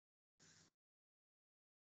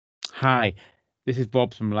Hi, this is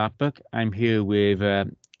Bob from LARPBook. I'm here with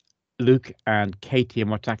Luke and Katie on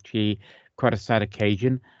what's actually quite a sad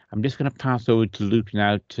occasion. I'm just going to pass over to Luke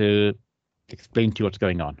now to explain to you what's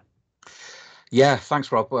going on. Yeah,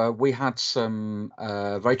 thanks, Rob. We had some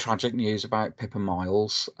very tragic news about Pippa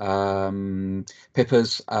Miles.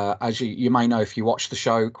 Pippa's, as you may know if you watch the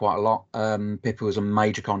show quite a lot, Pippa was a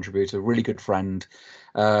major contributor, a really good friend,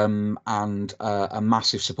 and a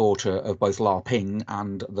massive supporter of both LARPing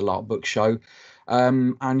and the LARPBook show.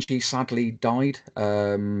 And she sadly died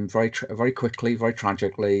very quickly, very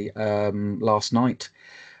tragically last night.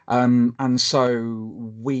 And so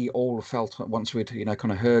we all felt once we'd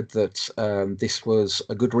kind of heard that this was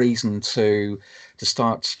a good reason to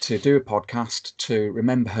start to do a podcast to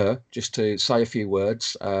remember her, just to say a few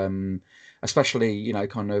words, especially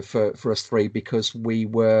kind of for us three, because we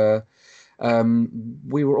were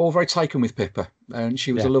all very taken with Pippa, and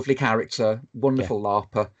she was a lovely character, wonderful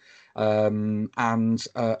LARPer, and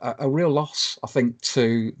a real loss, I think,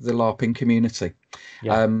 to the LARPing community.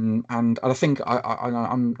 And I think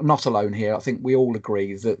I'm not alone here. I think we all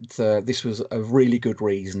agree that this was a really good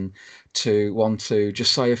reason to want to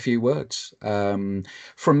just say a few words. From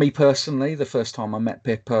me personally, the first time I met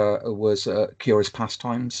Pippa was at Curious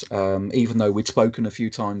Pastimes, even though we'd spoken a few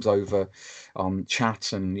times over on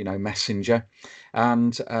chat and Messenger.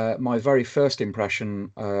 And my very first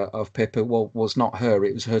impression of Pippa was not her;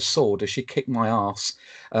 it was her sword as she kicked my arse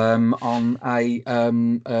on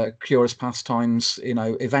a Curious Pastimes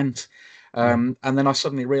event. And then I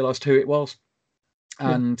suddenly realised who it was,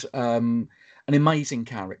 and an amazing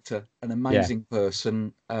character, an amazing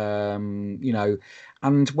person. And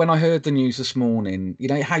when I heard the news this morning,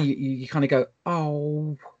 how you kind of go,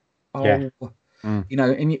 oh.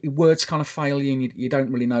 And words kind of fail you, and you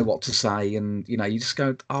don't really know what to say, and you just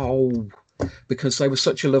go, oh, because they were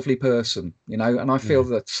such a lovely person, and I feel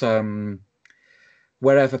that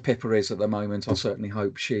wherever Pippa is at the moment, I certainly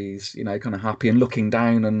hope she's kind of happy and looking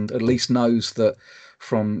down, and at least knows that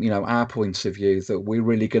from our point of view that we're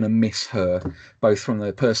really going to miss her, both from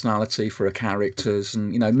the personality, for her characters,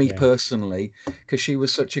 and me personally, because she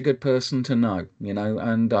was such a good person to know,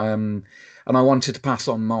 and I wanted to pass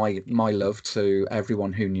on my love to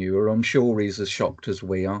everyone who knew her. I'm sure he's as shocked as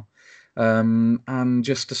we are. And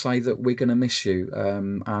just to say that we're going to miss you.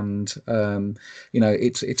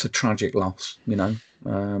 It's a tragic loss,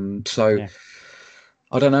 So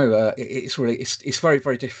I don't know. It's very,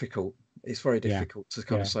 very difficult. It's very difficult to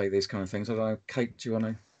kind of say these kind of things. I don't know. Kate, do you want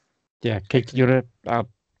to? Yeah, Kate, do you want to? I'll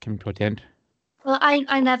come to the end. Well,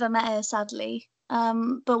 I never met her, sadly.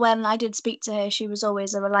 But when I did speak to her, she was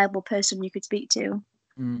always a reliable person you could speak to.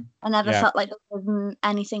 I never felt like there wasn't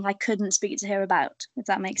anything I couldn't speak to her about, if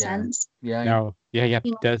that makes sense.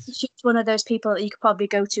 It does. She's one of those people that you could probably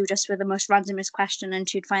go to just with the most randomest question, and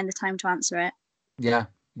she'd find the time to answer it.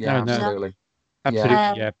 Absolutely.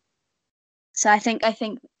 Absolutely, So I think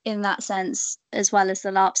in that sense, as well as the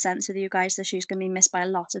LARP sense with you guys, that she's going to be missed by a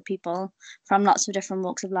lot of people from lots of different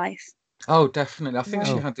walks of life. Oh, definitely. I think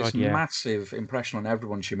she had this massive impression on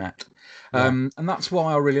everyone she met. And that's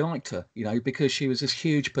why I really liked her, because she was this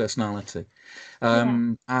huge personality.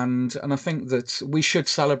 And I think that we should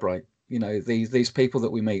celebrate, these people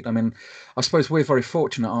that we meet. I mean, I suppose we're very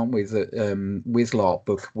fortunate, aren't we, that with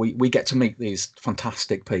LARPBook, we get to meet these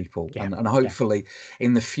fantastic people. And hopefully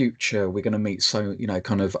in the future, we're going to meet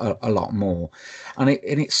kind of a lot more. And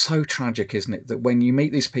it's so tragic, isn't it, that when you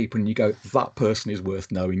meet these people and you go, that person is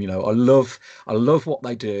worth knowing, I love what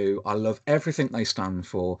they do. I love everything they stand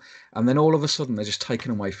for. And then all of a sudden they're just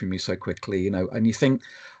taken away from you so quickly, and you think,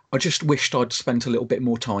 I just wished I'd spent a little bit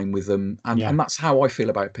more time with them. And that's how I feel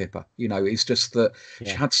about Pippa. It's just that she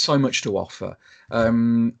had so much to offer.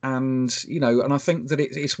 And I think that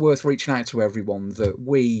it's worth reaching out to everyone, that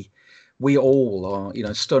we all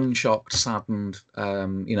are, stunned, shocked, saddened,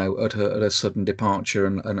 at her sudden departure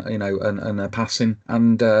and her passing.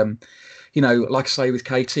 And, like I say with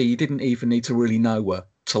Katie, you didn't even need to really know her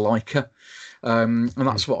to like her. And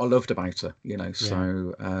that's what I loved about her,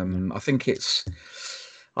 So I think it's,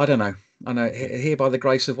 I don't know. I know here by the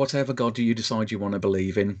grace of whatever God do you decide you want to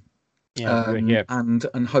believe in, and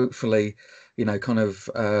hopefully, kind of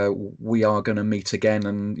we are going to meet again,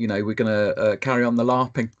 and we're going to carry on the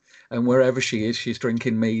LARPing, and wherever she is, she's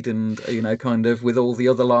drinking mead, and kind of with all the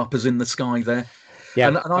other LARPers in the sky there.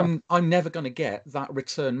 And I'm never going to get that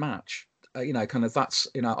return match. Kind of that's,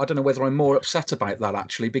 I don't know whether I'm more upset about that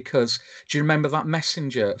actually, because do you remember that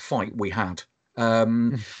Messenger fight we had?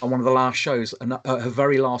 On one of the last shows, and her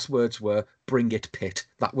very last words were, bring it, Pitt.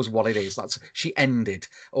 That was what it is. She ended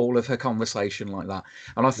all of her conversation like that,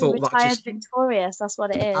 and I thought that just victorious. That's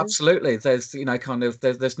what it is. Absolutely. There's kind of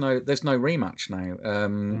there's no rematch now,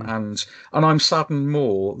 and I'm saddened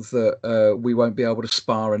more that we won't be able to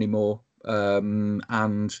spar anymore, and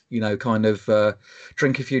kind of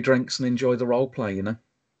drink a few drinks and enjoy the role play.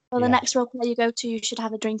 Well, the next role play you go to, you should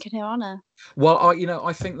have a drink in her honour. Well,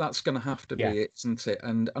 I think that's going to have to be it, isn't it?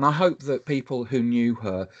 And I hope that people who knew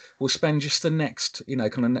her will spend just the next,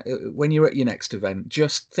 when you're at your next event,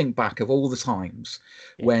 just think back of all the times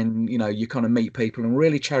when, you kind of meet people and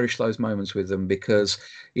really cherish those moments with them, because,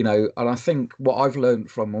 and I think what I've learned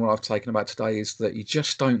from what I've taken about today is that you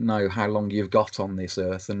just don't know how long you've got on this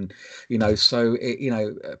earth. And, so,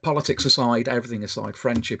 politics aside, everything aside,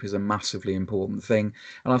 friendship is a massively important thing.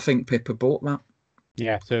 And I think Pippa brought that.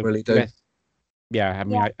 Yeah, so really do. I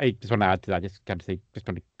mean, I just want to add to that.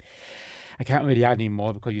 I can't really add any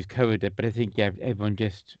more because you've covered it. But I think everyone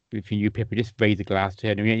just, if you Pippa, just raise a glass to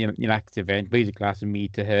her. And your next event, raise a glass of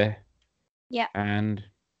mead to her. Yeah. And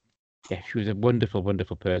she was a wonderful,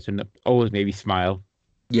 wonderful person. That always made me smile.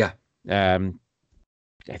 Yeah. I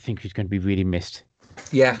think she's going to be really missed.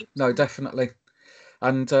 Yeah. No, definitely.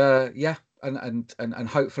 And and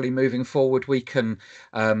hopefully moving forward we can.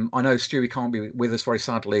 I know Stewie can't be with us very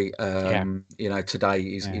sadly. Today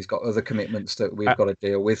he's got other commitments that we've got to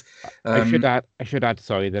deal with. I should add.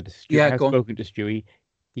 Sorry, that Stewie has spoken to Stewie.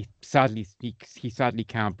 He sadly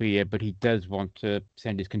can't be here, but he does want to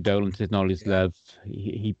send his condolences and all his love.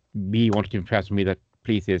 He wanted to impress me that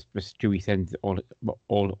please, Stewie sends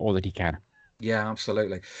all that he can. Yeah,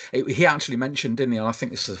 absolutely. He actually mentioned, didn't he? And I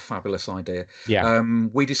think this is a fabulous idea. Yeah.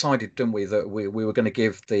 We decided, didn't we, that we were going to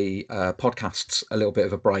give the podcasts a little bit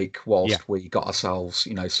of a break whilst we got ourselves,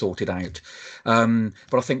 sorted out.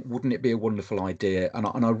 But I think, wouldn't it be a wonderful idea? And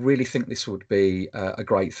I really think this would be a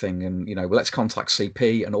great thing. And, let's contact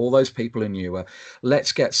CP and all those people who knew her.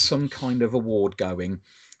 Let's get some kind of award going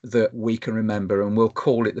that we can remember, and we'll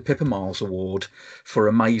call it the Pippa Miles Award for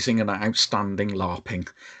amazing and outstanding LARPing.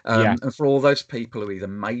 And for all those people who either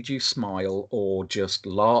made you smile or just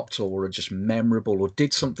LARPed or are just memorable or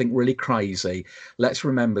did something really crazy, let's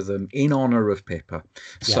remember them in honour of Pippa,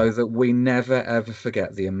 so that we never ever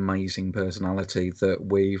forget the amazing personality that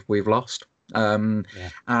we've lost. And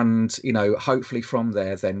hopefully from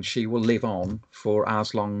there then she will live on for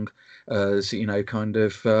as long as kind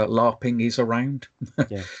of LARPing is around.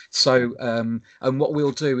 So and what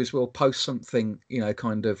we'll do is we'll post something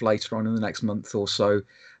kind of later on in the next month or so.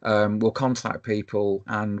 We'll contact people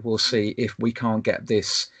and we'll see if we can't get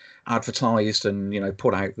this advertised and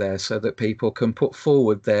put out there so that people can put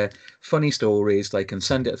forward their funny stories. They can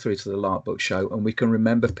send it through to the LARPBook show and we can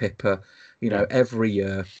remember Pippa every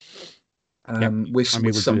year with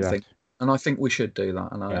something. And I think we should do that.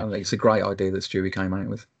 And I think it's a great idea that Stewie came out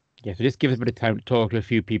with. Yeah, so just give us a bit of time to talk to a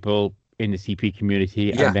few people in the CP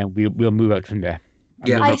community, and then we'll move out from there.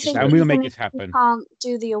 And we'll make this happen. We can't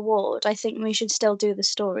do the award. I think we should still do the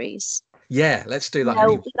stories. Yeah, let's do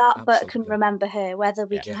that. But can remember her, whether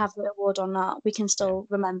we can have the award or not. We can still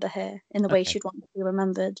remember her in the way she'd want to be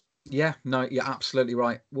remembered. Yeah, no, you're absolutely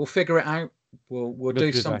right. We'll figure it out. We'll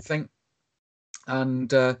do something.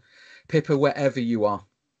 And Pippa, wherever you are,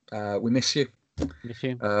 we miss you.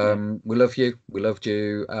 We love you. We loved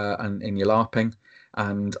you and in your LARPing,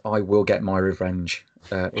 and I will get my revenge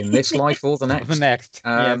in this life or the next. The next.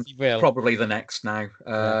 Yes, you will. Probably the next now.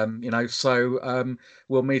 So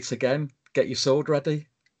we'll meet again. Get your sword ready.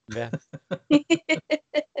 Yeah.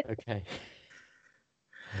 Okay.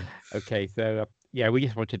 So we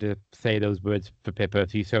just wanted to say those words for Pippa.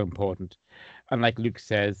 She's so important. And like Luke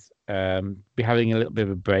says, we're having a little bit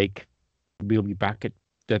of a break. We'll be back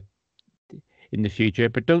in the future,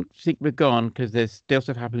 but don't think we're gone, because there's still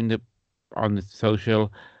stuff happening on the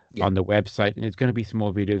social, on the website, and there's going to be some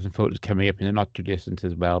more videos and photos coming up in the not too distant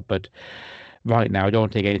as well. But right now, I don't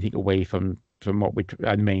take anything away from what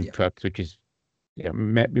our main crux, which is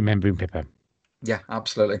remembering Pippa. Yeah,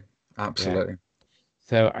 absolutely. Yeah.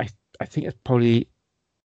 So I think that's probably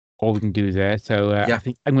all we can do there. So I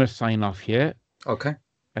think I'm going to sign off here. Okay.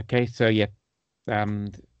 So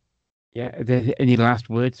are there any last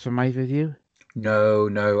words from either of you?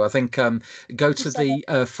 No. I think go to the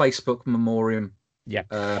Facebook Memoriam.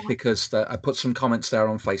 Because I put some comments there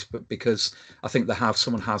on Facebook, because I think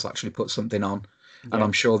someone has actually put something on, and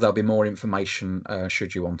I'm sure there'll be more information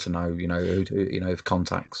should you want to know, of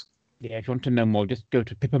contacts. Yeah, if you want to know more, just go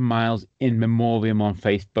to Pippa Miles in Memoriam on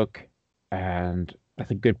Facebook, and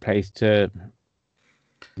that's a good place to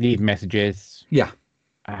leave messages. Yeah.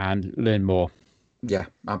 And learn more. Yeah,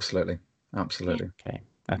 absolutely. Okay.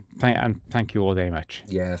 And thank you all very much.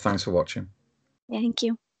 Yeah, thanks for watching. Yeah, thank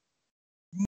you.